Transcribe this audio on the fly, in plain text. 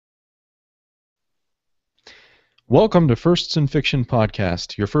Welcome to Firsts in Fiction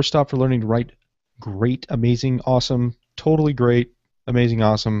Podcast, your first stop for learning to write great, amazing, awesome, totally great, amazing,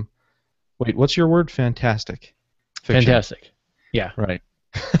 awesome. Wait, what's your word? Fantastic. Fiction. Fantastic. Yeah. Right.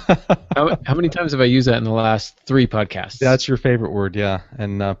 How many times have I used that in the last 3 podcasts? That's your favorite word, yeah.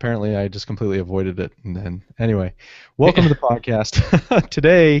 And apparently I just completely avoided it. And then, anyway, welcome to the podcast.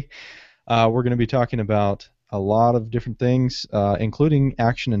 Today, we're going to be talking about a lot of different things, including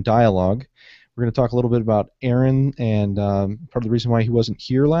action and dialogue. We're going to talk a little bit about Aaron and part of the reason why he wasn't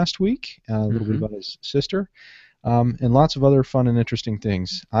here last week, a little bit about his sister, and lots of other fun and interesting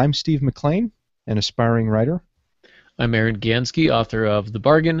things. I'm Steve McLean, an aspiring writer. I'm Aaron Gansky, author of The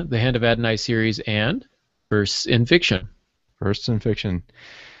Bargain, The Hand of Adonai series, and Firsts in Fiction. Firsts in Fiction.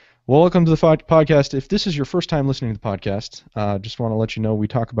 Welcome to the podcast. If this is your first time listening to the podcast, just want to let you know we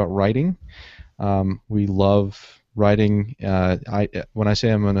talk about writing. We love writing. When I say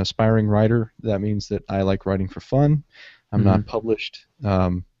I'm an aspiring writer, that means that I like writing for fun. I'm not published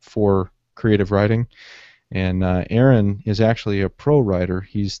for creative writing. And Aaron is actually a pro writer.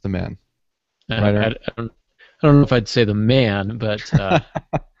 He's the man. I don't know if I'd say the man, but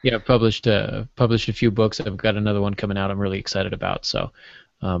yeah, I've published a few books. I've got another one coming out I'm really excited about. So,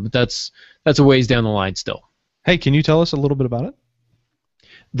 but that's a ways down the line still. Hey, can you tell us a little bit about it?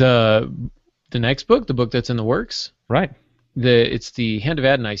 The next book, the book that's in the works, right? It's the Hand of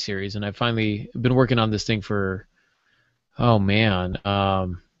Adonai series, and I've finally been working on this thing for, oh man, how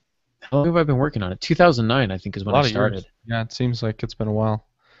long have I been working on it? 2009, I think, is when I started. Years. Yeah, it seems like it's been a while.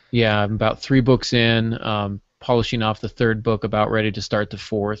 Yeah, I'm about 3 books in, polishing off the 3rd book, about ready to start the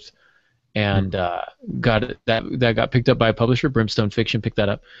 4th, and that got picked up by a publisher. Brimstone Fiction picked that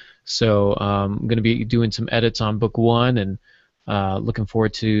up, so I'm going to be doing some edits on book 1 and. Looking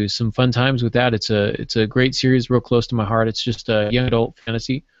forward to some fun times with that. It's a great series, real close to my heart. It's just a young adult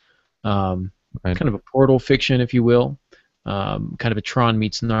fantasy, kind of a portal fiction, if you will, kind of a Tron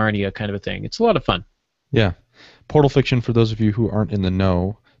meets Narnia kind of a thing. It's a lot of fun. Yeah, portal fiction, for those of you who aren't in the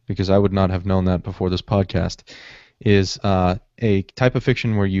know, because I would not have known that before this podcast, is a type of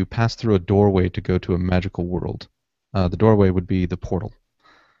fiction where you pass through a doorway to go to a magical world. The doorway would be the portal,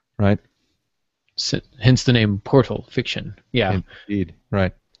 right? Hence the name Portal Fiction. Yeah. Indeed.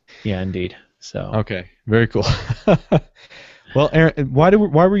 Right. Yeah, indeed. So. Okay. Very cool. Well, Aaron, why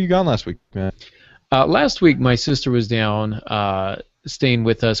were you gone last week, man? Last week, my sister was down, staying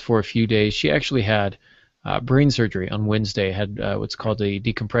with us for a few days. She actually had brain surgery on Wednesday. Had what's called a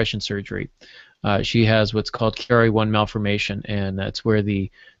decompression surgery. She has what's called KRI1 malformation, and that's where the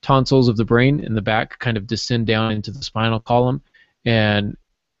tonsils of the brain in the back kind of descend down into the spinal column and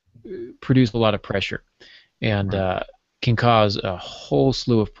produce a lot of pressure, and can cause a whole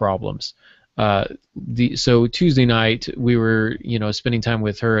slew of problems. So Tuesday night we were, spending time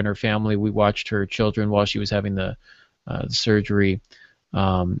with her and her family. We watched her children while she was having the surgery,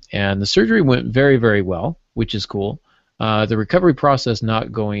 and the surgery went very, very well, which is cool. The recovery process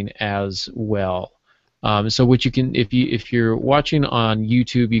not going as well. So what you can, if you're watching on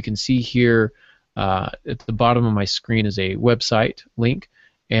YouTube, you can see here at the bottom of my screen is a website link.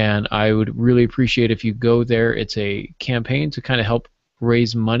 And I would really appreciate if you go there. It's a campaign to kind of help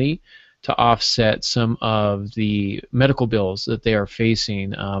raise money to offset some of the medical bills that they are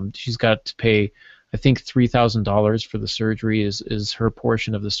facing. She's got to pay, I think, $3,000 for the surgery is her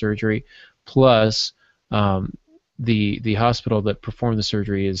portion of the surgery, plus the hospital that performed the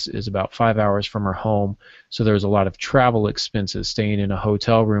surgery is about 5 hours from her home. So there's a lot of travel expenses, staying in a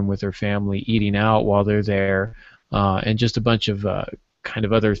hotel room with her family, eating out while they're there, and just a bunch of kind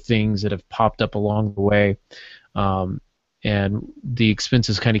of other things that have popped up along the way, and the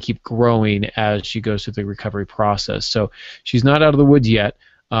expenses kind of keep growing as she goes through the recovery process. So she's not out of the woods yet.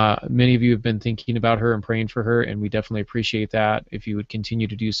 Many of you have been thinking about her and praying for her, and we definitely appreciate that. If you would continue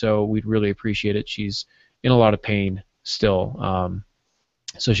to do so, we'd really appreciate it. She's in a lot of pain still,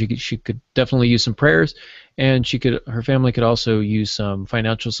 so she could definitely use some prayers, and her family could also use some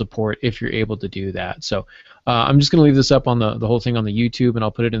financial support if you're able to do that. So I'm just going to leave this up on the whole thing on the YouTube, and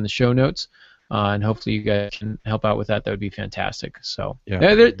I'll put it in the show notes, and hopefully you guys can help out with that. That would be fantastic. So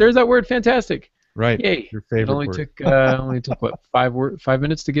yeah, there's that word, fantastic. Right. Yay. Your favorite word. Only took what, 5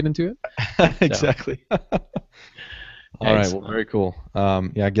 minutes to get into it? Exactly. All right, well, very cool.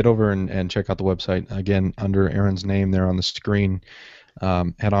 Yeah, get over and check out the website. Again, under Aaron's name there on the screen.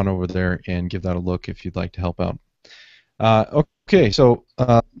 Head on over there and give that a look if you'd like to help out. Okay, so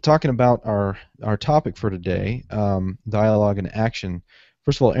talking about our topic for today, dialogue and action.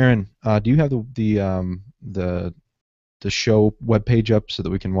 First of all, Aaron, do you have the show webpage up so that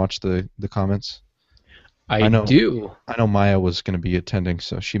we can watch the comments? I do. I know Maya was going to be attending,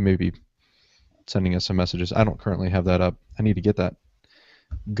 so she may be sending us some messages. I don't currently have that up. I need to get that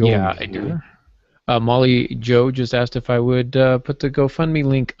going Yeah, I do. here. Molly Joe just asked if I would put the GoFundMe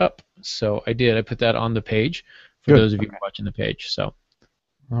link up, so I did. I put that on the page for Good. those of you watching the page. So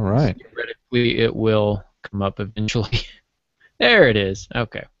All right. theoretically, it will come up eventually. There it is.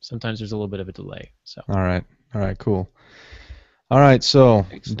 Okay. Sometimes there's a little bit of a delay. So All right. All right. Cool. All right. So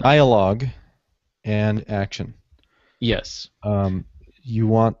excellent. dialogue and action. Yes, Um, you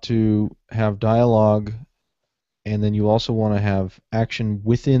want to have dialogue, and then you also want to have action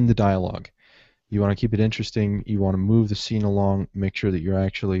within the dialogue. You want to keep it interesting. You want to move the scene along, make sure that you're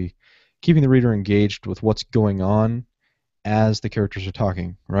actually keeping the reader engaged with what's going on as the characters are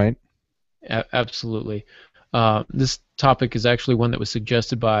talking, right? absolutely. This topic is actually one that was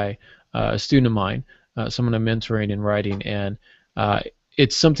suggested by a student of mine, someone I'm mentoring in writing, and uh,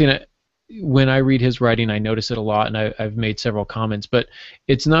 it's something that when I read his writing, I notice it a lot, and I've made several comments. But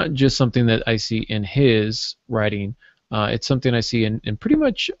it's not just something that I see in his writing. It's something I see in pretty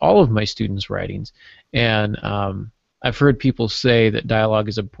much all of my students' writings, and I've heard people say that dialogue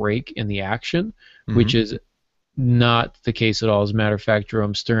is a break in the action, Mm-hmm. which is not the case at all. As a matter of fact,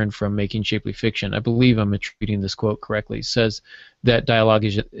 Jerome Stern from Making Shapely Fiction, I believe I'm attributing this quote correctly, says that dialogue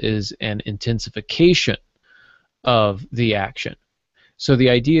is an intensification of the action. So the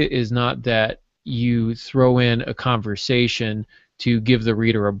idea is not that you throw in a conversation to give the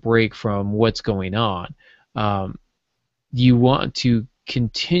reader a break from what's going on. Um, you want to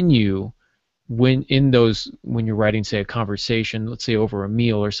continue when you're writing, say, a conversation, let's say over a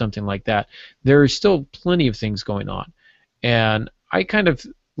meal or something like that. There are still plenty of things going on, and I kind of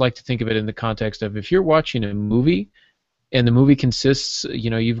like to think of it in the context of if you're watching a movie and the movie consists,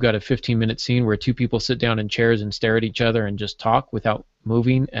 you've got a 15-minute scene where two people sit down in chairs and stare at each other and just talk without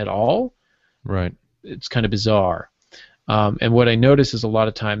moving at all. Right. It's kind of bizarre. And what I notice is a lot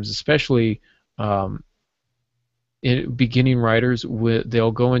of times, especially um, beginning writers,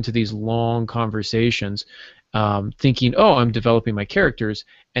 they'll go into these long conversations thinking, oh, I'm developing my characters,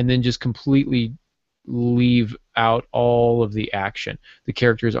 and then just completely leave out all of the action. The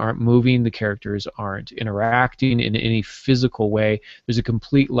characters aren't moving, the characters aren't interacting in any physical way. There's a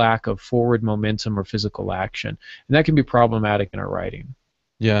complete lack of forward momentum or physical action, and that can be problematic in our writing.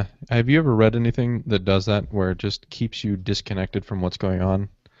 Yeah. Have you ever read anything that does that, where it just keeps you disconnected from what's going on?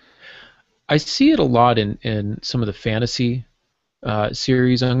 I see it a lot in some of the fantasy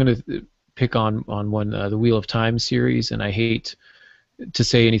series. I'm going to pick on one, the Wheel of Time series, and I hate to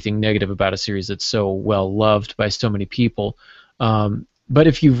say anything negative about a series that's so well loved by so many people. But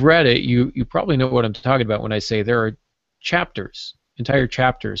if you've read it, you probably know what I'm talking about when I say there are chapters, entire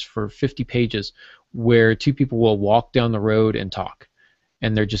chapters for 50 pages, where two people will walk down the road and talk,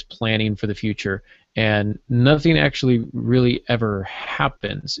 and they're just planning for the future, and nothing actually really ever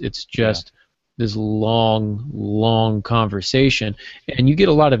happens. It's Yeah. just this long, long conversation, and you get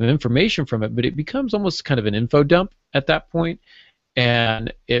a lot of information from it, but it becomes almost kind of an info dump at that point,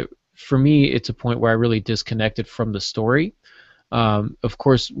 and it for me it's a point where I really disconnected from the story. Of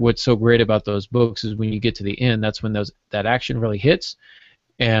course, what's so great about those books is when you get to the end, that's when that action really hits.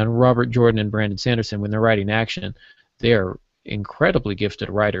 And Robert Jordan and Brandon Sanderson, when they're writing action, they are incredibly gifted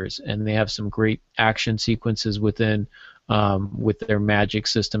writers, and they have some great action sequences with their magic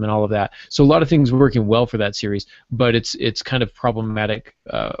system and all of that. So a lot of things working well for that series, but it's kind of problematic,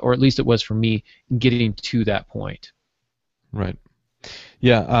 or at least it was for me, getting to that point. Right.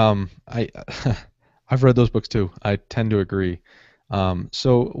 Yeah. I I've read those books too. I tend to agree.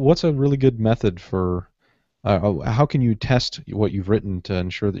 So what's a really good method for how can you test what you've written to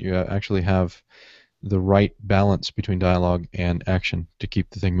ensure that you actually have the right balance between dialogue and action to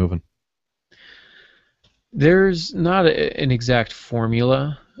keep the thing moving? There's not an exact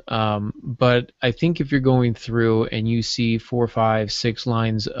formula, but I think if you're going through and you see 4, 5, 6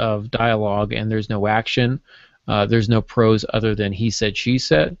 lines of dialogue and there's no action, there's no prose other than he said, she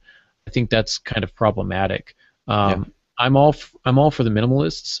said, I think that's kind of problematic. Yeah. I'm all for the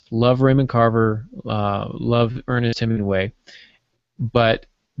minimalists. Love Raymond Carver, love Ernest Hemingway, but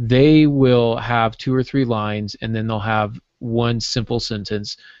they will have 2 or 3 lines and then they'll have one simple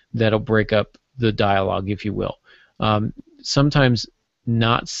sentence that'll break up the dialogue, if you will. Sometimes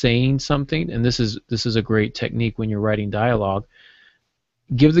not saying something, and this is a great technique when you're writing dialogue.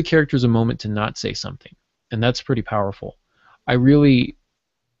 Give the characters a moment to not say something, and that's pretty powerful. I really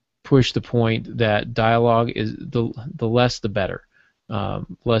push the point that dialogue is the less the better.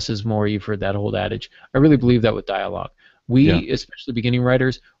 Less is more. You've heard that old adage. I really believe that with dialogue. Yeah. We, especially beginning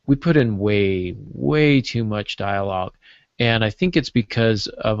writers, we put in way, way too much dialogue, and I think it's because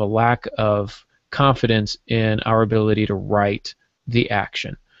of a lack of confidence in our ability to write the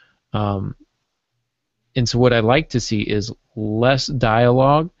action. Um, And so what I like to see is less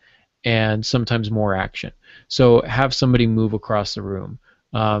dialogue and sometimes more action. So have somebody move across the room.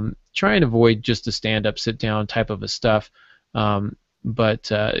 Try and avoid just the stand up, sit down type of a stuff.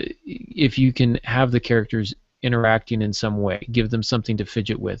 But if you can have the characters interacting in some way, give them something to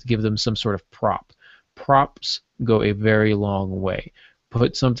fidget with, give them some sort of prop. Props go a very long way.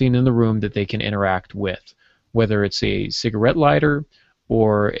 Put something in the room that they can interact with, whether it's a cigarette lighter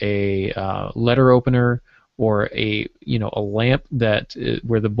or a letter opener or a lamp that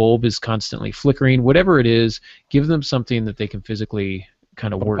where the bulb is constantly flickering, whatever it is, give them something that they can physically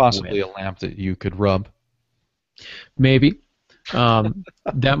kind of Or work with. possibly a lamp that you could rub. Maybe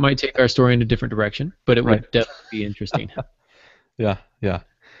that might take our story in a different direction, but it Right. would definitely be interesting. Yeah, yeah.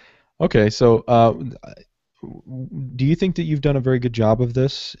 Okay, so do you think that you've done a very good job of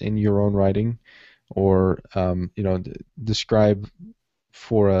this in your own writing, or describe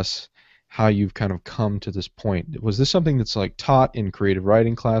for us how you've kind of come to this point? Was this something that's like taught in creative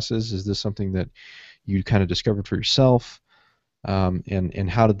writing classes? Is this something that you kind of discovered for yourself? And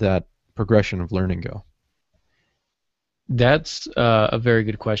how did that progression of learning go? That's a very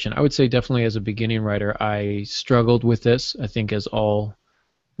good question. I would say definitely as a beginning writer, I struggled with this. I think as all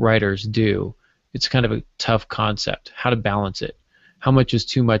writers do. It's kind of a tough concept. How to balance it? How much is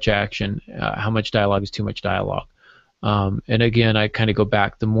too much action? How much dialogue is too much dialogue? And again, I kind of go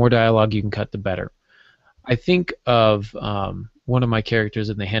back. The more dialogue you can cut, the better. I think of one of my characters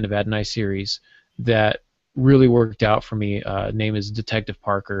in the Hand of Adonai series that really worked out for me. Name is Detective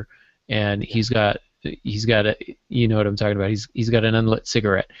Parker, and he's got a, you know what I'm talking about. He's got an unlit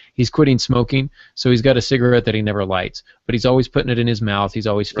cigarette. He's quitting smoking, so he's got a cigarette that he never lights, but he's always putting it in his mouth. He's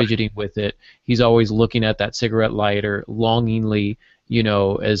always fidgeting with it. He's always looking at that cigarette lighter longingly.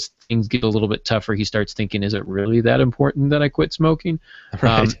 As things get a little bit tougher, he starts thinking, "Is it really that important that I quit smoking?"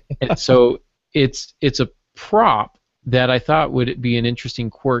 Right. And so it's a prop that I thought would be an interesting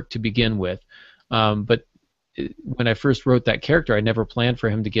quirk to begin with, but when I first wrote that character, I never planned for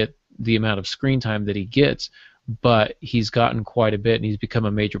him to get the amount of screen time that he gets, but he's gotten quite a bit, and he's become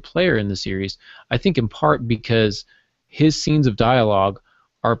a major player in the series. I think in part because his scenes of dialogue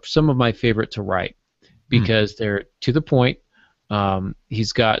are some of my favorite to write Hmm. because they're to the point.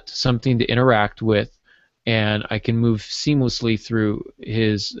 He's got something to interact with, and I can move seamlessly through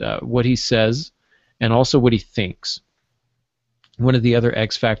his what he says and also what he thinks. One of the other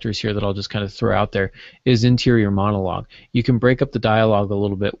X factors here that I'll just kind of throw out there is interior monologue. You can break up the dialogue a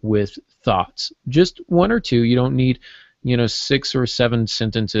little bit with thoughts. Just one or two. You don't need, 6 or 7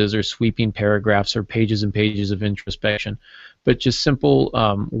 sentences or sweeping paragraphs or pages and pages of introspection, but just simple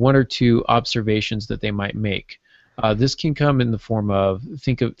one or two observations that they might make. This can come in the form of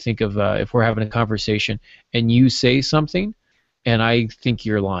think of if we're having a conversation and you say something, and I think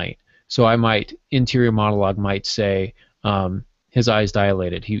you're lying. So I might interior monologue might say. His eyes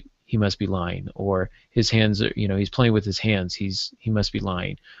dilated. He must be lying. Or his hands are, he's playing with his hands. He must be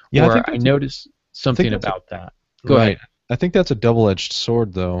lying. Yeah, Or I noticed I think something that's a about that. Go right. ahead. I think that's a double-edged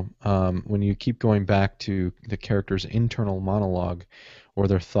sword, though. When you keep going back to the character's internal monologue or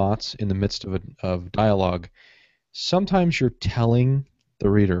their thoughts in the midst of dialogue, sometimes you're telling the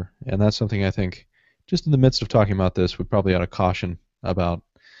reader, and that's something I think, just in the midst of talking about this, we probably ought to caution about.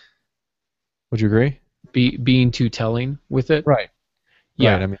 Would you agree? Being too telling with it. Right. Right.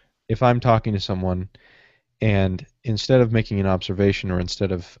 Yeah. I mean, if I'm talking to someone and instead of making an observation or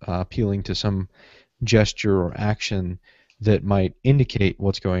instead of appealing to some gesture or action that might indicate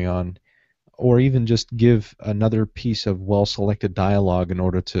what's going on, or even just give another piece of well-selected dialogue in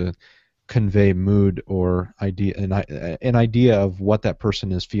order to convey mood or an idea of what that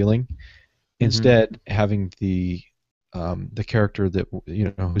person is feeling. hmm Instead, having the character that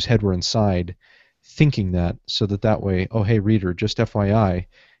whose head we're inside, thinking that, so that way, oh hey reader, just FYI,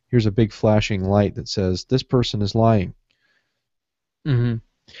 here's a big flashing light that says this person is lying. hmm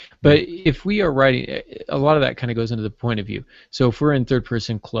Yeah. But if we are writing, a lot of that kind of goes into the point of view. So if we're in third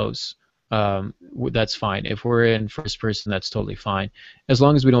person close, that's fine. If we're in first person, that's totally fine, as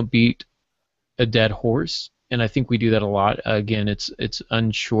long as we don't beat a dead horse, and I think we do that a lot. Again, it's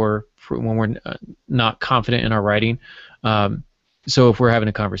unsure when we're not confident in our writing. Um, so if we're having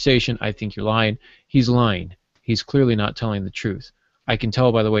a conversation, I think you're lying. He's lying. He's clearly not telling the truth. I can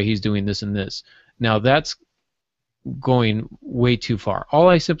tell by the way he's doing this and this. Now that's going way too far. All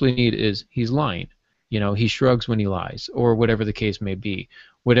I simply need is he's lying. He shrugs when he lies, or whatever the case may be,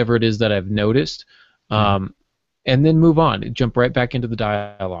 whatever it is that I've noticed. Mhm. Um, and then move on, jump right back into the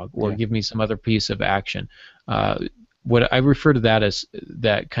dialogue, or Yeah. give me some other piece of action. Uh, what I refer to that as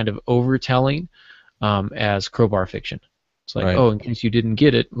that kind of overtelling as crowbar fiction. It's like, Right. oh, in case you didn't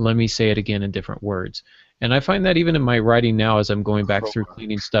get it, let me say it again in different words. And I find that even in my writing now, as I'm going back through Crowbar.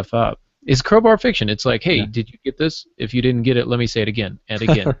 cleaning stuff up, is crowbar fiction. It's like, hey, Yeah. did you get this? If you didn't get it, let me say it again and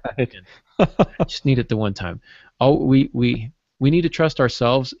again. Right. And I just need it the one time. Oh, we need to trust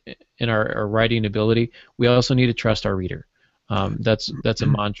ourselves in our writing ability. We also need to trust our reader. That's a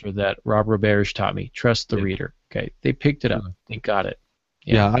mantra that Rob Roberge taught me. Trust the Yeah. reader. Okay, they picked it up. They got it.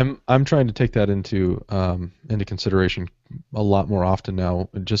 Yeah, Yeah. I'm trying to take that into consideration a lot more often now.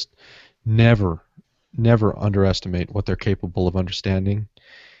 And just never never underestimate what they're capable of understanding.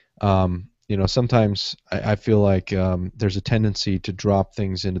 Sometimes I feel like there's a tendency to drop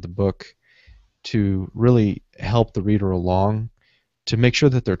things into the book to really help the reader along, to make sure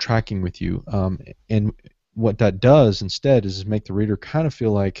that they're tracking with you. And what that does instead is make the reader kind of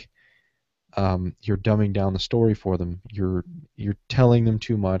feel like you're dumbing down the story for them. You're telling them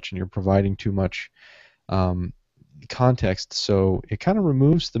too much and you're providing too much um, context. So it kind of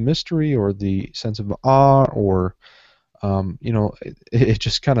removes the mystery or the sense of awe, or it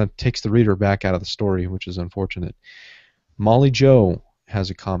just kind of takes the reader back out of the story, which is unfortunate. Molly Joe has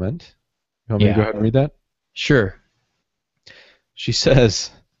a comment. You want me to go Yeah. ahead and read that? Sure. She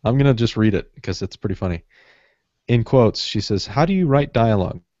says, I'm going to just read it because it's pretty funny. In quotes, she says, "How do you write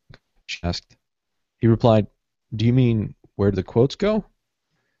dialogue?" she asked. He replied, "Do you mean where do the quotes go?"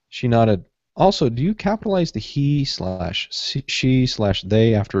 She nodded. "Also, do you capitalize the he slash she slash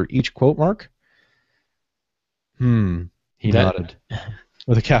they after each quote mark?" Hmm. He That nodded.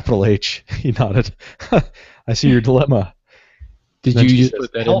 With a capital H. He nodded. I see your dilemma. did Then you she just says,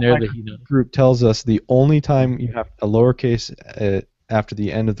 put that in Help there Microsoft that you know? Group tells us the only time you have a lowercase after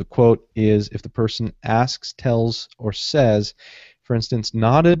the end of the quote is if the person asks, tells, or says. For instance,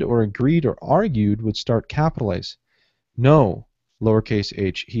 nodded or agreed or argued would start capitalize. No, lowercase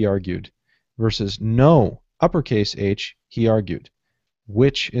h, he argued, versus no, uppercase h, he argued.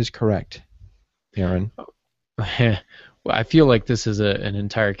 Which is correct, Aaron? Well, I feel like this is an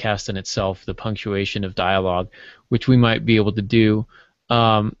entire cast in itself, the punctuation of dialogue, which we might be able to do.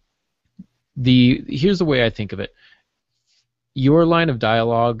 Um, here's the way I think of it. Your line of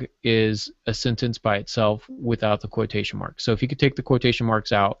dialogue is a sentence by itself without the quotation marks. So if you could take the quotation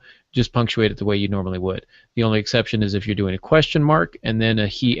marks out, just punctuate it the way you normally would. The only exception is if you're doing a question mark and then a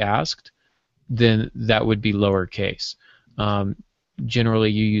he asked, then that would be lowercase. Um,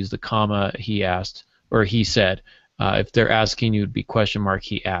 Generally, you use the comma he asked or he said. If they're asking you, it'd be question mark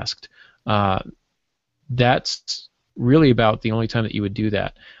he asked. Uh, that's really about the only time that you would do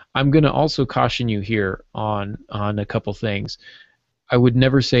that. I'm going to also caution you here on a couple things. I would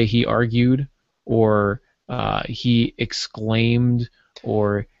never say he argued or he exclaimed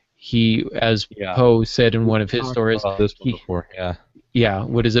or he, as Yeah, Poe said in we've one of his talked stories, about this one he, before. Yeah, yeah,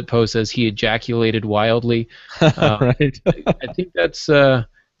 what is it? Poe says he ejaculated wildly. Um, right, I think that's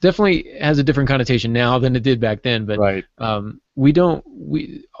definitely has a different connotation now than it did back then. But right. we don't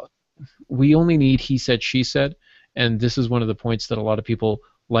we only need he said she said, and this is one of the points that a lot of people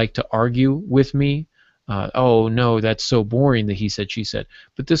like to argue with me. Oh no, that's so boring, the he said she said.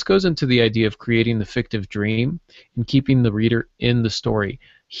 But this goes into the idea of creating the fictive dream and keeping the reader in the story.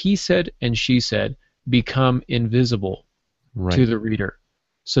 He said and she said become invisible to Right. the reader.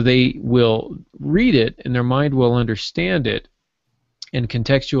 So they will read it and their mind will understand it and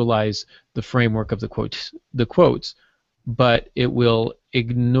contextualize the framework of the quotes, but it will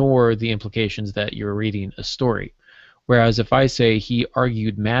ignore the implications that you're reading a story. Whereas if I say he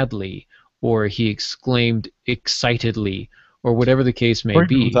argued madly or he exclaimed excitedly or whatever the case may Or even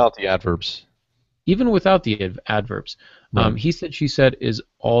be, without the adverbs. even without the adverbs, Right. he said she said is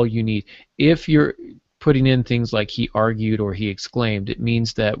all you need. If you're putting in things like he argued or he exclaimed, it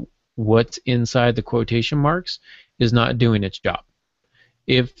means that what's inside the quotation marks is not doing its job.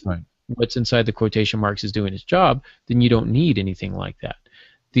 If Right. what's inside the quotation marks is doing its job, then you don't need anything like that.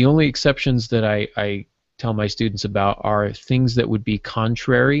 The only exceptions that I tell my students about are things that would be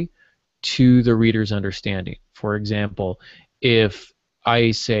contrary to the reader's understanding. For example, if I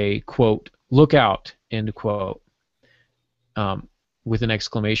say, quote, look out, end quote, um, with an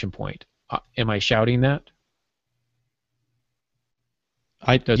exclamation point, am I shouting that?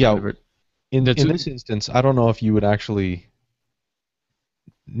 I That's yeah. whatever. In That's this instance, I don't know if you would actually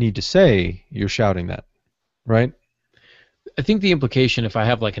need to say you're shouting that, right? I think the implication, if I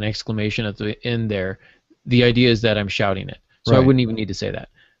have like an exclamation at the end there, the idea is that I'm shouting it. So I Right. wouldn't even need to say that.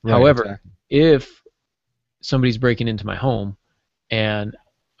 Right. However, Exactly. if somebody's breaking into my home and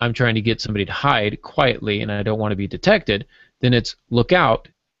I'm trying to get somebody to hide quietly and I don't want to be detected, then it's look out,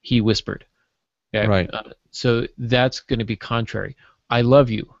 he whispered. Okay? Right. So that's going to be contrary. I love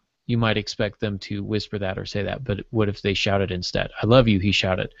you. you might expect them to whisper that or say that, but what if they shouted instead? I love you, he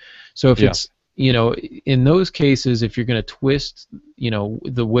shouted. So if Yeah. it's, in those cases, if you're going to twist,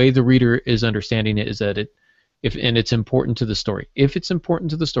 the way the reader is understanding it is that and it's important to the story. If it's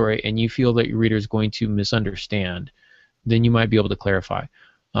important to the story and you feel that your reader is going to misunderstand, then you might be able to clarify.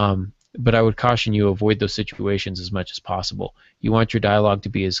 But I would caution you avoid those situations as much as possible. You want your dialogue to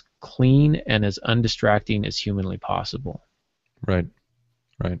be as clean and as undistracting as humanly possible. Right.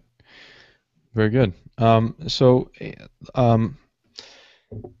 Right. Very good. Um,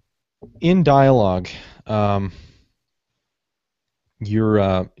 in dialogue, um,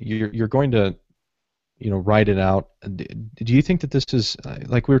 you're going to write it out. Do you think that this is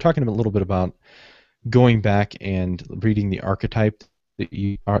like we were talking a little bit about going back and reading the archetype that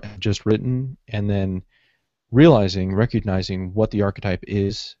you have just written, and then recognizing what the archetype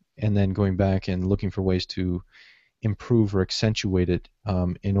is, and then going back and looking for ways to improve or accentuate it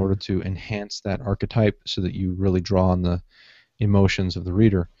in order to enhance that archetype so that you really draw on the emotions of the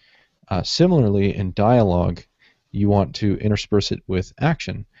reader. Similarly, in dialogue, you want to intersperse it with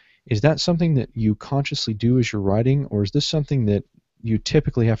action. Is that something that you consciously do as you're writing, or is this something that you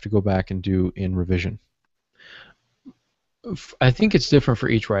typically have to go back and do in revision? I think it's different for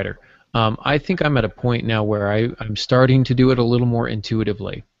each writer. I think I'm at a point now where I'm starting to do it a little more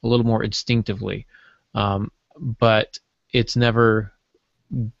intuitively, a little more instinctively, but it's never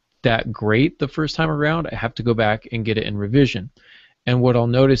that great the first time around. I have to go back and get it in revision. And what I'll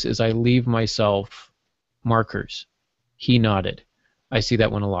notice is I leave myself markers. He nodded. I see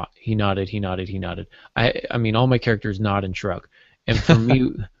that one a lot. He nodded, he nodded, he nodded. I mean, all my characters nod and shrug. And for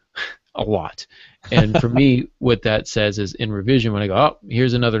me, a lot. And for me, what that says is in revision, when I go, oh,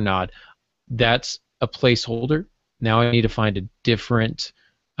 here's another nod, that's a placeholder. Now I need to find a different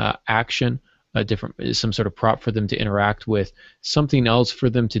action, some sort of prop for them to interact with, something else for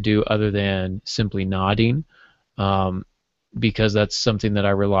them to do other than simply nodding, because that's something that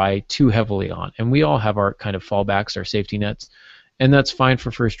I rely too heavily on. And we all have our kind of fallbacks, our safety nets, and that's fine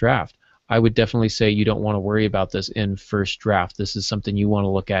for first draft. I would definitely say you don't want to worry about this in first draft. This is something you want to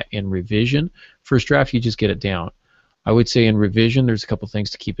look at in revision. First draft, you just get it down. I would say in revision, there's a couple things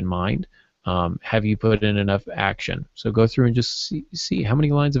to keep in mind. Have you put in enough action? So go through and just see how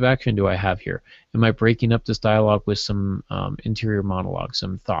many lines of action do I have here? Am I breaking up this dialogue with some interior monologue,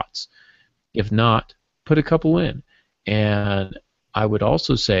 some thoughts? If not, put a couple in. And I would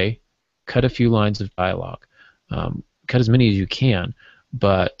also say cut a few lines of dialogue. Cut as many as you can,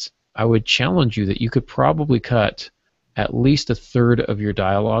 but I would challenge you that you could probably cut at least a third of your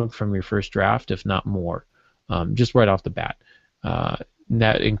dialogue from your first draft, if not more, just right off the bat.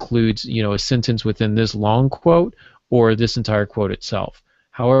 That includes, a sentence within this long quote or this entire quote itself.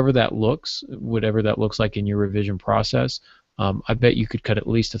 However that looks, whatever that looks like in your revision process, I bet you could cut at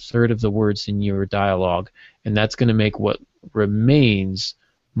least a third of the words in your dialogue, and that's going to make what remains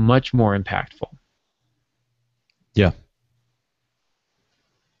much more impactful. Yeah.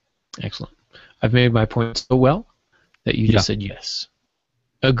 Excellent. I've made my point so well that you just said yes.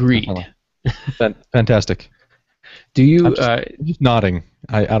 Agreed. Fantastic. Do you? I'm just nodding.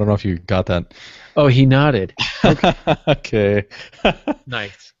 I don't know if you got that. Oh, he nodded. Okay. Okay.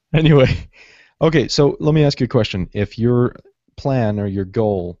 Nice. Anyway, okay. So let me ask you a question. If your plan or your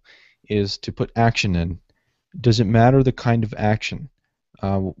goal is to put action in, does it matter the kind of action?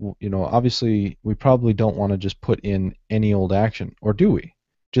 Obviously, we probably don't want to just put in any old action, or do we?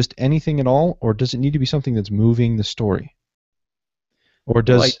 Just anything at all, or does it need to be something that's moving the story? Or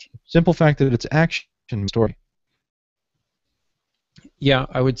does simple fact that it's action story? Yeah,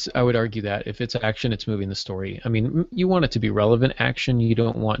 I would argue that if it's action, it's moving the story. I mean, you want it to be relevant action. You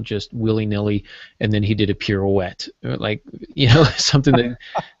don't want just willy-nilly, and then he did a pirouette, like something that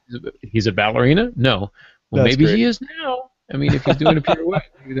he's a ballerina. No, well, maybe he is now. I mean, if he's doing a pirouette,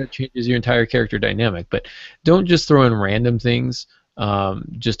 maybe that changes your entire character dynamic. But don't just throw in random things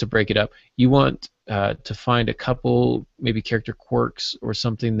just to break it up. You want to find a couple maybe character quirks or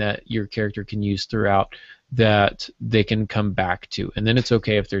something that your character can use throughout that they can come back to, and then it's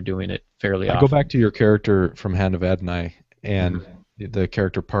okay if they're doing it fairly often. Go back to your character from Hand of Adonai and the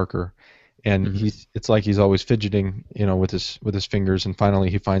character Parker, and it's like he's always fidgeting, with his fingers, and finally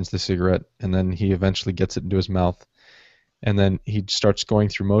he finds the cigarette, and then he eventually gets it into his mouth, and then he starts going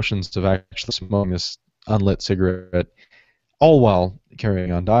through motions of actually smoking this unlit cigarette, all while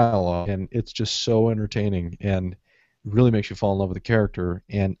carrying on dialogue, and it's just so entertaining and really makes you fall in love with the character.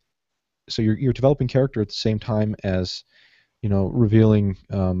 And so you're developing character at the same time as revealing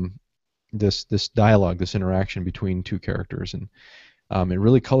this dialogue, this interaction between two characters, and It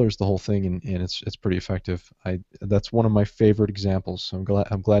really colors the whole thing, and it's pretty effective. That's one of my favorite examples. So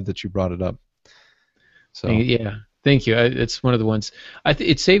I'm glad that you brought it up. So. Yeah, thank you. It's one of the ones.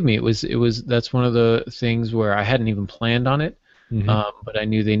 It saved me. It was that's one of the things where I hadn't even planned on it, Hmm. but I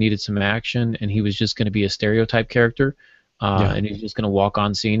knew they needed some action, and he was just going to be a stereotype character, Yeah. and he was just going to walk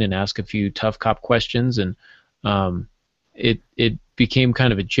on scene and ask a few tough cop questions, and um, it became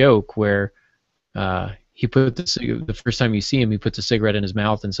kind of a joke where he put the first time you see him, he puts a cigarette in his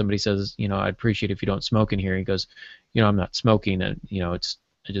mouth, and somebody says, I'd appreciate if you don't smoke in here. He goes, I'm not smoking, and it's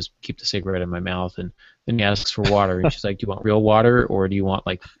I just keep the cigarette in my mouth, and then he asks for water, and she's like, do you want real water, or do you want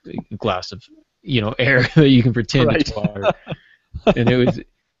like a glass of air that you can pretend it's Right. water? And it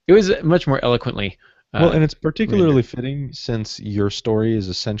was much more eloquently Well, uh, and it's particularly rendered. fitting since your story is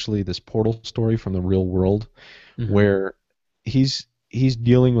essentially this portal story from the real world, Hmm. where he's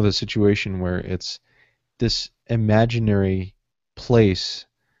dealing with a situation where it's this imaginary place,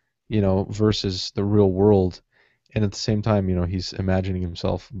 versus the real world, and at the same time, he's imagining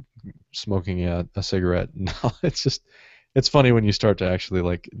himself smoking a cigarette. No, it's funny when you start to actually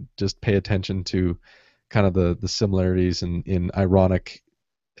like just pay attention to kind of the similarities in ironic,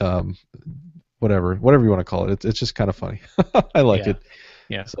 um, whatever you want to call it. It's just kind of funny. I like Yeah, it.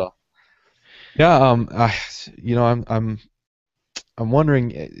 yeah. So yeah, I'm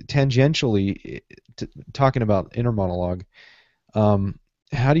wondering, tangentially, talking about inner monologue. Um,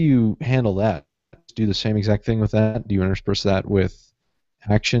 how do you handle that? Do the same exact thing with that? Do you intersperse that with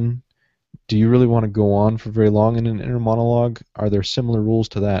action? Do you really want to go on for very long in an inner monologue? Are there similar rules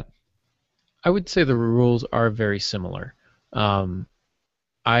to that? I would say the rules are very similar. Um,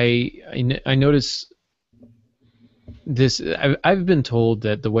 I notice this. I've been told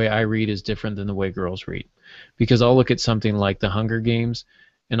that the way I read is different than the way girls read, because I'll look at something like the Hunger Games,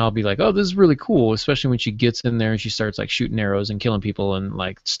 and I'll be like, oh, this is really cool, especially when she gets in there and she starts like shooting arrows and killing people and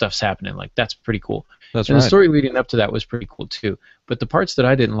like stuff's happening. Like that's pretty cool. That's And the right. story leading up to that was pretty cool too. But the parts that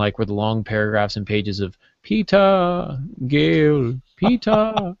I didn't like were the long paragraphs and pages of Peter, Gale,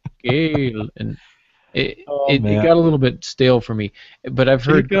 Peter, Gale, and it, Oh it man. got a little bit stale for me. But I've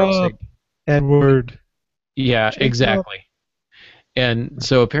heard girls Jacob, say, Edward, yeah, Jacob. exactly. And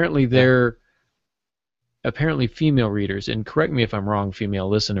so apparently Yeah. they're apparently female readers, and correct me if I'm wrong, female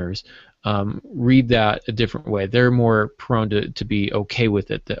listeners, read that a different way. They're more prone to be okay with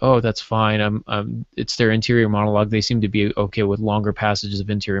it. That, oh, that's fine. It's their interior monologue. They seem to be okay with longer passages of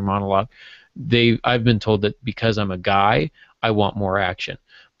interior monologue. I've been told that because I'm a guy, I want more action.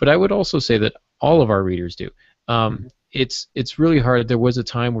 But I would also say that all of our readers do. Um, Mhm. it's really hard. There was a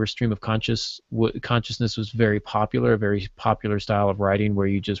time where stream of consciousness was very popular, a very popular style of writing where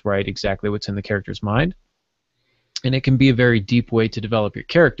you just write exactly what's in the character's mind, and it can be a very deep way to develop your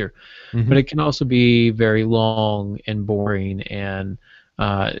character, but Mhm. it can also be very long and boring, and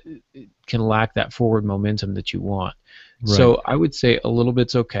uh, can lack that forward momentum that you want. Right. So I would say a little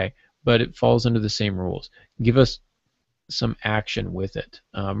bit's okay, but it falls under the same rules. Give us some action with it.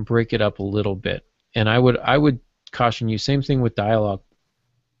 Break it up a little bit, and I would caution you. Same thing with dialogue.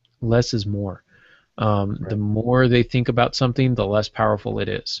 Less is more. The Right. more they think about something, the less powerful it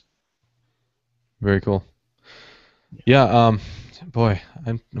is. Very cool. Yeah. Boy,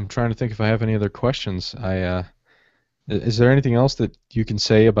 I'm trying to think if I have any other questions. Is there anything else that you can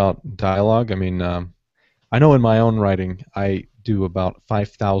say about dialogue? I mean, I know in my own writing, I do about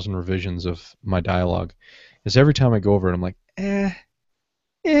 5,000 revisions of my dialogue. Because every time I go over it, I'm like,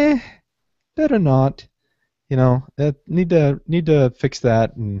 eh, better not. Need to fix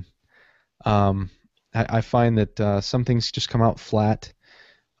that, and um, I find that some things just come out flat.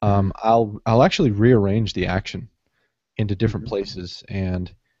 Mm-hmm. I'll actually rearrange the action into different Mm-hmm. places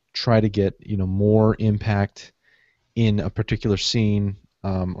and try to get more impact in a particular scene,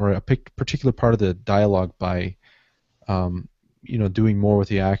 or a particular part of the dialogue by um, doing more with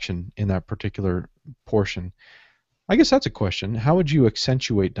the action in that particular portion. I guess that's a question. How would you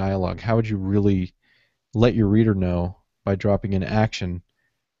accentuate dialogue? How would you really let your reader know by dropping in action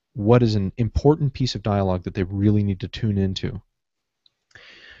what is an important piece of dialogue that they really need to tune into?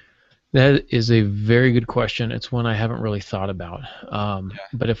 That is a very good question. It's one I haven't really thought about.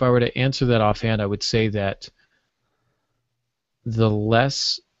 But if I were to answer that offhand, I would say that the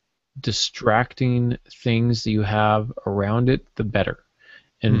less distracting things that you have around it, the better.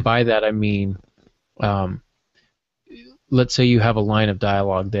 And Hmm. by that, I mean, um, let's say you have a line of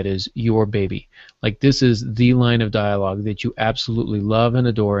dialogue that is your baby. Like, this is the line of dialogue that you absolutely love and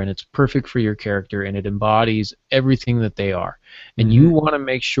adore, and it's perfect for your character, and it embodies everything that they are. And you Hmm. want to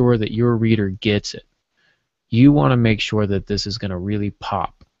make sure that your reader gets it. You want to make sure that this is going to really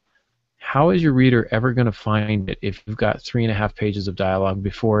pop. how is your reader ever going to find it if you've got 3.5 pages of dialogue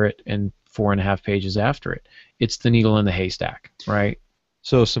before it and 4.5 pages after it? It's the needle in the haystack, right?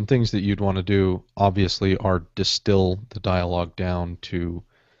 So some things that you'd want to do, obviously, are distill the dialogue down to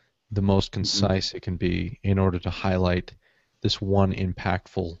the most Mhm. concise it can be in order to highlight this one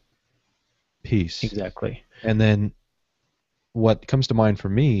impactful piece. Exactly. And then what comes to mind for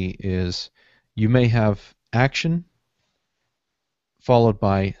me is you may have action followed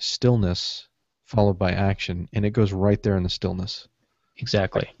by stillness followed by action, and it goes right there in the stillness. I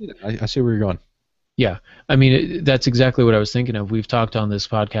Exactly. see that. I see where you're going. Yeah, I mean that's exactly what I was thinking of. We've talked on this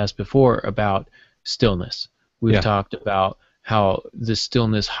podcast before about stillness. We've Yeah, talked about how the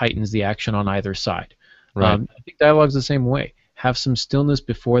stillness heightens the action on either side. right. I think dialogue's the same way. Have some stillness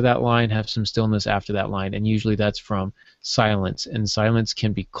before that line, have some stillness after that line, and usually that's from silence. And silence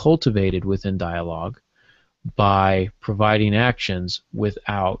can be cultivated within dialogue by providing actions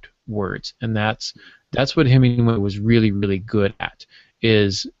without words, and that's what Hemingway was really really good at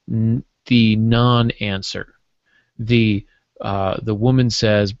is the non-answer. The woman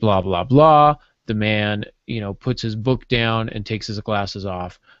says blah blah blah. The man puts his book down and takes his glasses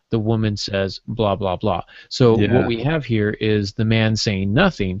off. The woman says blah blah blah. So what Yeah, we have here is the man saying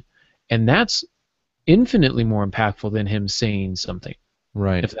nothing, and that's infinitely more impactful than him saying something,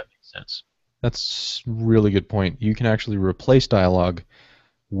 right. if that makes sense. That's a really good point. You can actually replace dialogue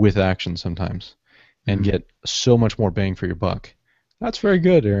with action sometimes and Mm-hmm. get so much more bang for your buck. That's very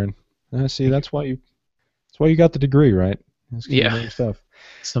good, Aaron. See, Thank you. that's why you got the degree, right? That's because you Yeah, know your stuff.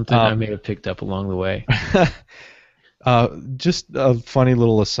 something I Um, may have picked up along the way. just a funny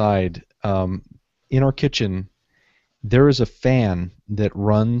little aside. In our kitchen, there is a fan that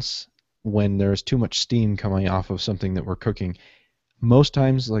runs when there's too much steam coming off of something that we're cooking. Most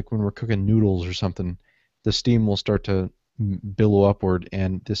times, like when we're cooking noodles or something, the steam will start to billow upward,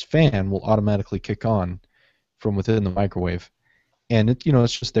 and this fan will automatically kick on from within the microwave. And it's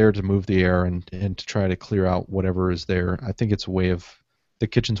just there to move the air and to try to clear out whatever is there. I think it's a way of the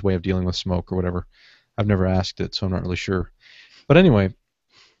kitchen's way of dealing with smoke or whatever. I've never asked it, so I'm not really sure. But anyway,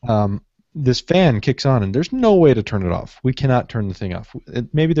 um, this fan kicks on, and there's no way to turn it off. We cannot turn the thing off.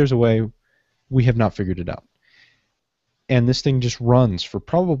 Maybe there's a way. We have not figured it out. And this thing just runs for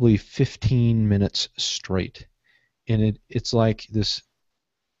probably 15 minutes straight. And it's like this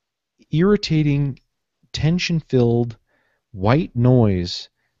irritating, tension-filled white noise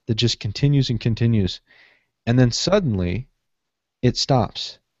that just continues and continues. And then suddenly it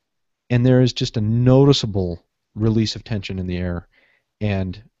stops. And there is just a noticeable release of tension in the air.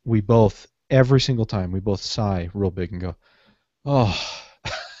 And we both, every single time, we both sigh real big and go, oh.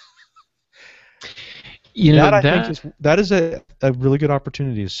 That I think That is a really good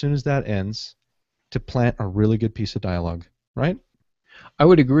opportunity as soon as that ends to plant a really good piece of dialogue, right? I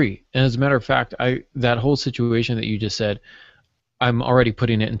would agree. And as a matter of fact, I that whole situation that you just said, I'm already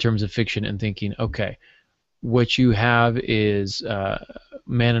putting it in terms of fiction and thinking, okay, what you have is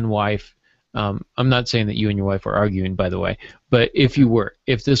man and wife. I'm not saying that you and your wife are arguing, by the way, but if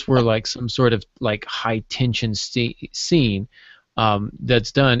this were like some sort of like high tension scene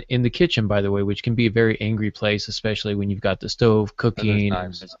that's done in the kitchen, by the way, which can be a very angry place, especially when you've got the stove And there's cooking, and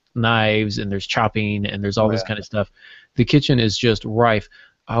knives. there's knives, and there's chopping, and there's all Oh this yeah. kind of stuff. The kitchen is just rife.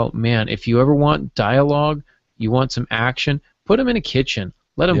 Oh man, if you ever want dialogue, you want some action, put them in a kitchen.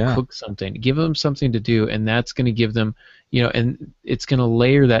 Let them Yeah. cook something. Give them something to do, and that's going to give them, and it's going to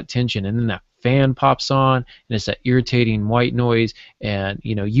layer that tension. And then that fan pops on, and it's that irritating white noise, and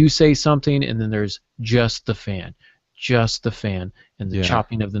you say something, and then there's just the fan and the Yeah.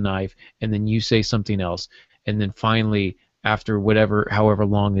 chopping of the knife, and then you say something else, and then finally, after however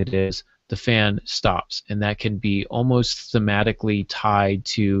long it is, the fan stops, and that can be almost thematically tied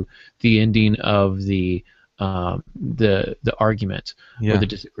to the ending of the argument or Yeah. the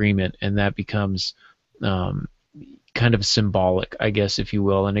disagreement, and that becomes um, kind of symbolic, I guess, if you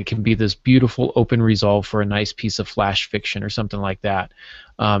will, and it can be this beautiful open resolve for a nice piece of flash fiction or something like that.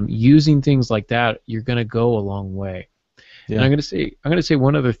 Using things like that, you're going to go a long way. And Yeah. I'm going to say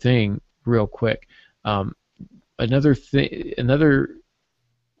one other thing real quick. Um, another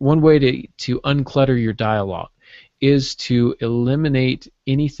one way to unclutter your dialogue is to eliminate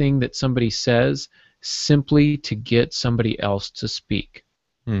anything that somebody says simply to get somebody else to speak.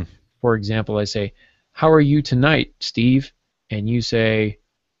 Hmm. For example, I say, "How are you tonight, Steve?" And you say,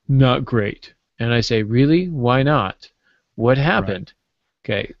 "Not great." And I say, "Really? Why not? What Right. happened?"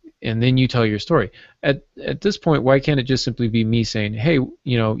 Okay. And then you tell your story. At this point, why can't it just simply be me saying, "Hey,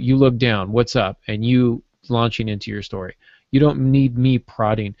 you look down. What's up?" And you launching into your story. You don't need me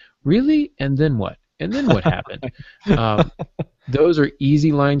prodding. Really? And then what? And then what happened? Um, those are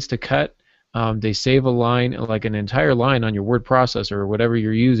easy lines to cut. They save a line, like an entire line on your word processor or whatever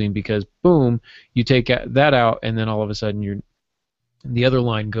you're using, because boom, you take that out, and then all of a sudden the other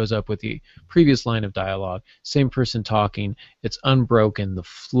line goes up with the previous line of dialogue. Same person talking. It's unbroken. The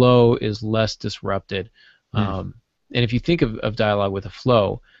flow is less disrupted. Mm. Um, and if you think of dialogue with a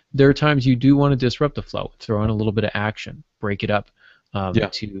flow, there are times you do want to disrupt the flow, throw in a little bit of action, break it up, Yeah.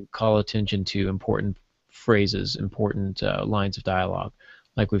 to call attention to important phrases, important lines of dialogue,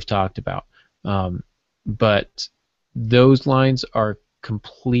 like we've talked about. Um, but those lines are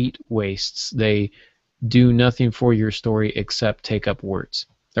complete wastes. They do nothing for your story except take up words.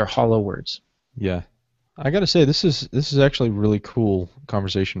 They're hollow words. Yeah. I got to say this is actually really cool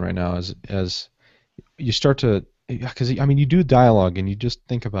conversation right now as you start to, because I mean you do dialogue and you just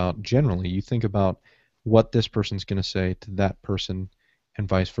think about, generally you think about what this person's going to say to that person and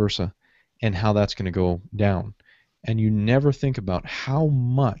vice versa, and how that's going to go down, and you never think about how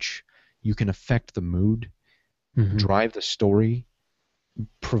much you can affect the mood, Hmm. drive the story,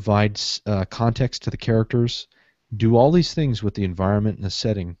 provide context to the characters, do all these things with the environment and the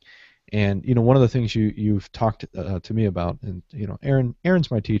setting. And one of the things you've talked to me about, and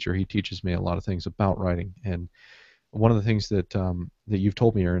Aaron's my teacher. He teaches me a lot of things about writing, and one of the things that you've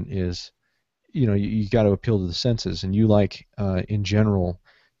told me, Aaron, is you got to appeal to the senses, and you like in general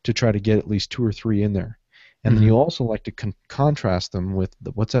to try to get at least two or three in there, and then Hmm. you also like to contrast them with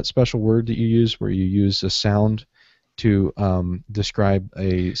what's that special word that you use, where you use a sound to describe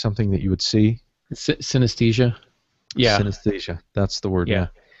a something that you would see. Synesthesia. Yeah. Synesthesia. That's the word. Yeah.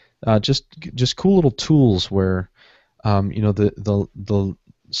 Yeah. Just cool little tools where the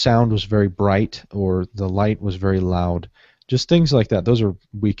sound was very bright or the light was very loud. Just things like that. Those are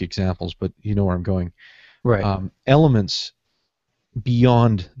weak examples, but you know where I'm going. Right. Elements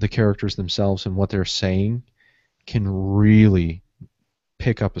beyond the characters themselves and what they're saying can really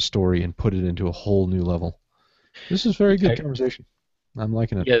pick up a story and put it into a whole new level. This is very good Yeah. conversation. I'm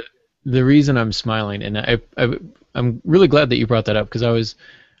liking it. Yeah. The reason I'm smiling, and I'm really glad that you brought that up, because I was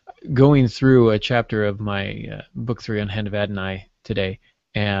going through a chapter of my book 3 on Hand of Adonai today,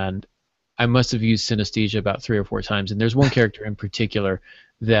 and I must have used synesthesia about 3 or 4 times. And there's one character in particular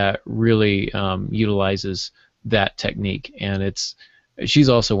that really utilizes that technique, and she's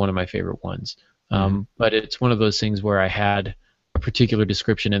also one of my favorite ones. Hmm. But it's one of those things where I had a particular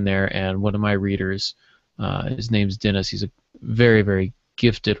description in there, and one of my readers, his name's Dennis. He's a very, very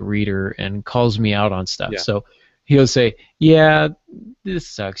gifted reader and calls me out on stuff. Yeah. So he'll say, "Yeah, this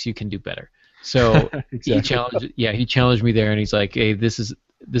sucks. You can do better." So Exactly. he challenged me there, and he's like, "Hey, this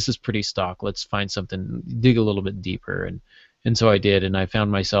is pretty stock. Let's find something, dig a little bit deeper." And so I did, and I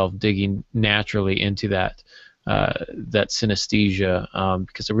found myself digging naturally into that synesthesia,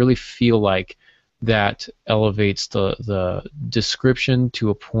 because I really feel like that elevates the description to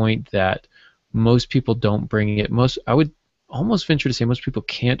a point that most people don't bring it. I would almost venture to say most people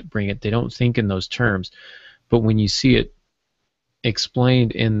can't bring it. They don't think in those terms, but when you see it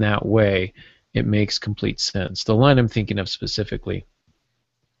explained in that way, it makes complete sense. The line I'm thinking of specifically,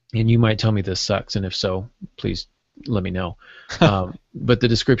 and you might tell me this sucks, and if so, please let me know. But the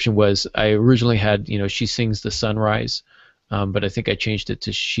description was, I originally had, she sings the sunrise, but I think I changed it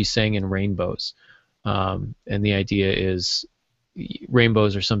to she sang in rainbows. And the idea is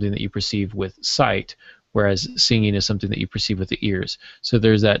rainbows are something that you perceive with sight, whereas singing is something that you perceive with the ears. So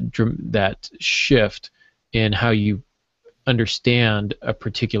there's that shift in how you understand a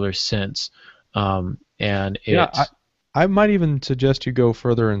particular sense, and Yeah, it I might even suggest you go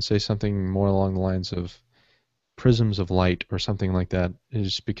further and say something more along the lines of prisms of light or something like that.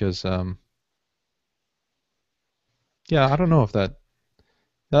 Is because yeah, I don't know if that.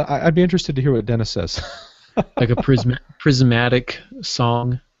 I'd be interested to hear what Dennis says. like a prismatic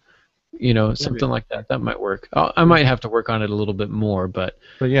song, Maybe. something like that. That might work. I might have to work on it a little bit more, but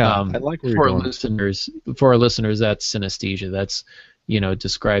But yeah, I like where you're for our going. listeners, that's synesthesia. That's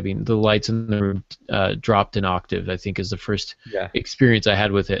describing the lights in the room dropped an octave. I think is the first Yeah. experience I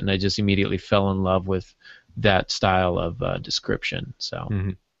had with it, and I just immediately fell in love with that style of description. So Hmm.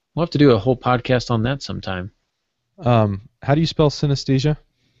 we'll have to do a whole podcast on that sometime. How do you spell synesthesia?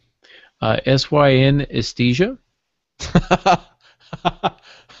 Syn aesthesia.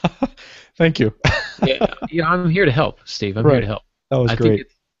 Thank you. Yeah, yeah, I'm here to help, Steve. I'm here Right. to help. That was I think great.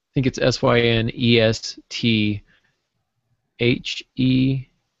 it's Synesthesia.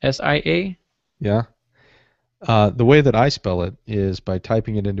 Yeah. The way that I spell it is by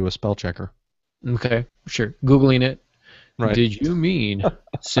typing it into a spell checker. Okay, sure. Googling it. Right. Did you mean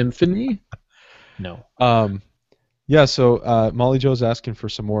symphony? No. Um, yeah, so Molly Joe's asking for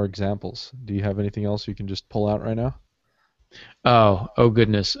some more examples. Do you have anything else you can just pull out right now? Oh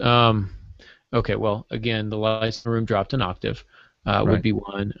goodness. Okay, well, again, the lights in the room dropped an octave. Would Right. be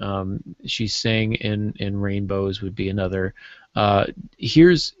one. She sang in rainbows would be another. Uh,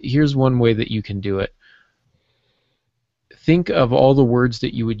 here's one way that you can do it. Think of all the words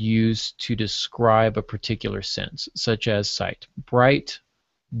that you would use to describe a particular sense, such as sight: bright,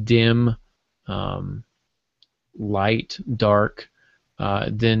 dim, um, light, dark.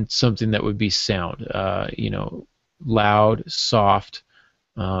 Then something that would be sound. Loud, soft.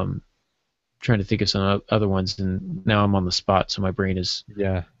 Um, Trying to think of some other ones, and now I'm on the spot, so my brain is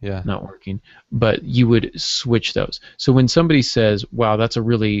Yeah. Yeah. not working. But you would switch those. So when somebody says, "Wow, that's a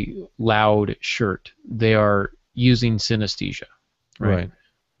really loud shirt," they are using synesthesia, right? Right.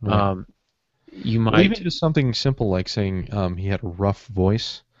 Right. Um, you Well, even might. just something simple like saying he had a rough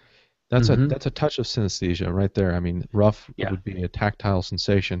voice. Hmm. That's a touch of synesthesia right there. I mean, rough Yeah. would be a tactile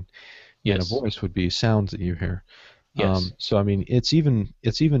sensation, and a Yes. voice would be sounds that you hear. Yes. So I mean, it's even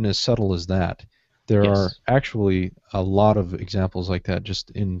as subtle as that. There are Yes. actually a lot of examples like that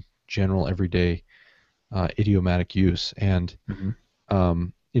just in general everyday idiomatic use, and Hmm.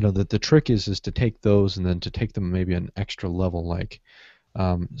 the trick is to take those and then to take them maybe an extra level, like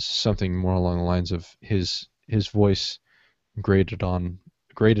something more along the lines of his voice grated on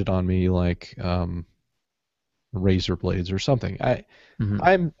grated on me like razor blades or something.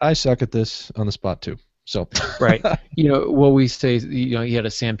 Hmm. I suck at this on the spot too. So Right. What we say, he had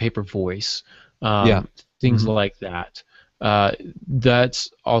a sandpaper voice, yeah. um, things Hmm. like that. Uh, that's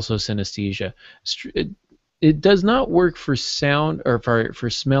also synesthesia. It does not work for sound or for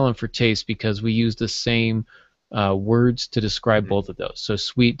smell and for taste because we use the same words to describe Hmm. both of those. So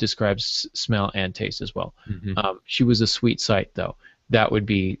sweet describes smell and taste as well. Hmm. She was a sweet sight, though. That would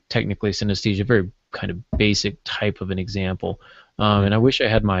be technically synesthesia, very kind of basic type of an example. And I Hmm. wish I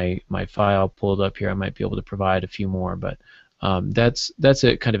had my file pulled up here. I might be able to provide a few more, but that's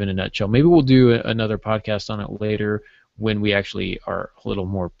it, kind of in a nutshell. Maybe we'll do another podcast on it later when we actually are a little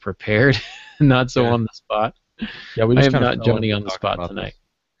more prepared, not so Yeah. on the spot. Yeah, we I just am kind of not fell Johnny into on the talking spot about tonight.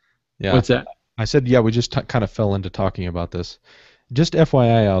 this. Yeah. What's that? I said, yeah, we just kind of fell into talking about this. Just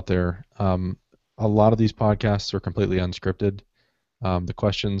FYI out there, a lot of these podcasts are completely unscripted. The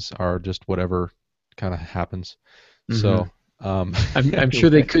questions are just whatever kind of happens. Hmm. So, I'm sure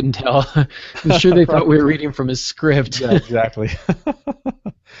they anyway, couldn't tell. I'm sure they thought we right. were reading from a script. Yeah, exactly.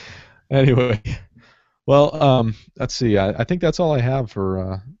 Anyway, well, let's see. I think that's all I have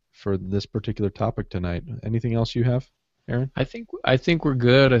for this particular topic tonight. Anything else you have, Aaron? I think we're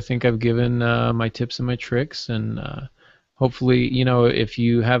good. I think I've given my tips and my tricks, and hopefully, if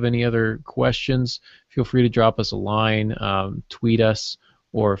you have any other questions, feel free to drop us a line, tweet us,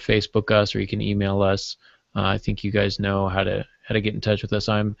 or Facebook us, or you can email us. I think you guys know how to get in touch with us.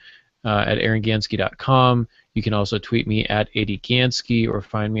 I'm at aarongansky.com. You can also tweet me at adgansky or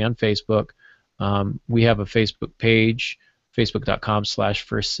find me on Facebook. We have a Facebook page,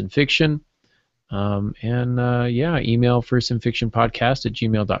 facebook.com/firstsandfiction. And yeah, email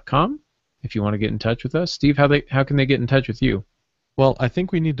firstandfictionpodcast@gmail.com if you want to get in touch with us. Steve, how can they get in touch with you? Well, I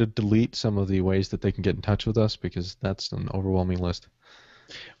think we need to delete some of the ways that they can get in touch with us because that's an overwhelming list.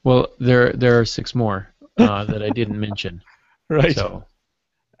 Well, there are six more that I didn't mention. Right. So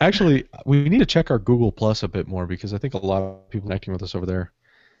Actually, we need to check our Google Plus a bit more because I think a lot of people are connecting with us over there.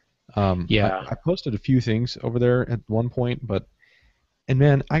 yeah. I posted a few things over there at one point, and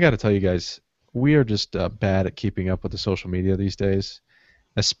man, I got to tell you guys, we are just bad at keeping up with the social media these days,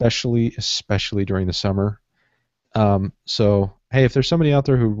 especially during the summer. So hey, if there's somebody out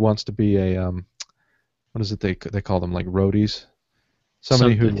there who wants to be a what is it they call them, like roadies,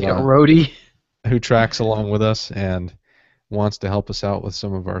 somebody Something, yeah, roadie. who tracks along with us and wants to help us out with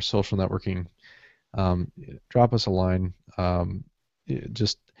some of our social networking, um, drop us a line.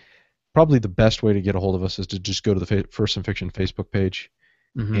 Just probably the best way to get a hold of us is to just go to the First and Fiction Facebook page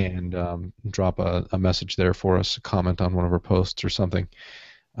Hmm. and drop a message there for us, a comment on one of our posts or something.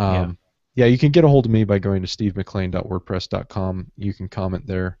 Yeah. Um, yeah, you can get a hold of me by going to stevemclain.wordpress.com. You can comment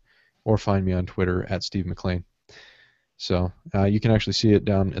there or find me on Twitter at Steve McLean. So you can actually see it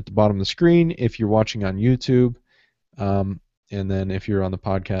down at the bottom of the screen if you're watching on YouTube. Um, and then if you're on the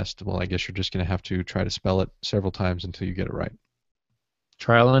podcast, well, I guess you're just going to have to try to spell it several times until you get it right.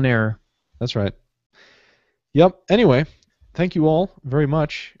 Trial and error. That's right. Yep. Anyway, thank you all very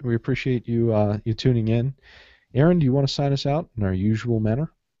much. We appreciate you tuning in. Aaron, do you want to sign us out in our usual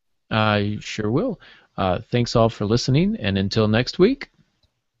manner? I sure will. Thanks all for listening, and until next week.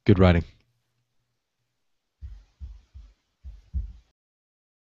 Good writing.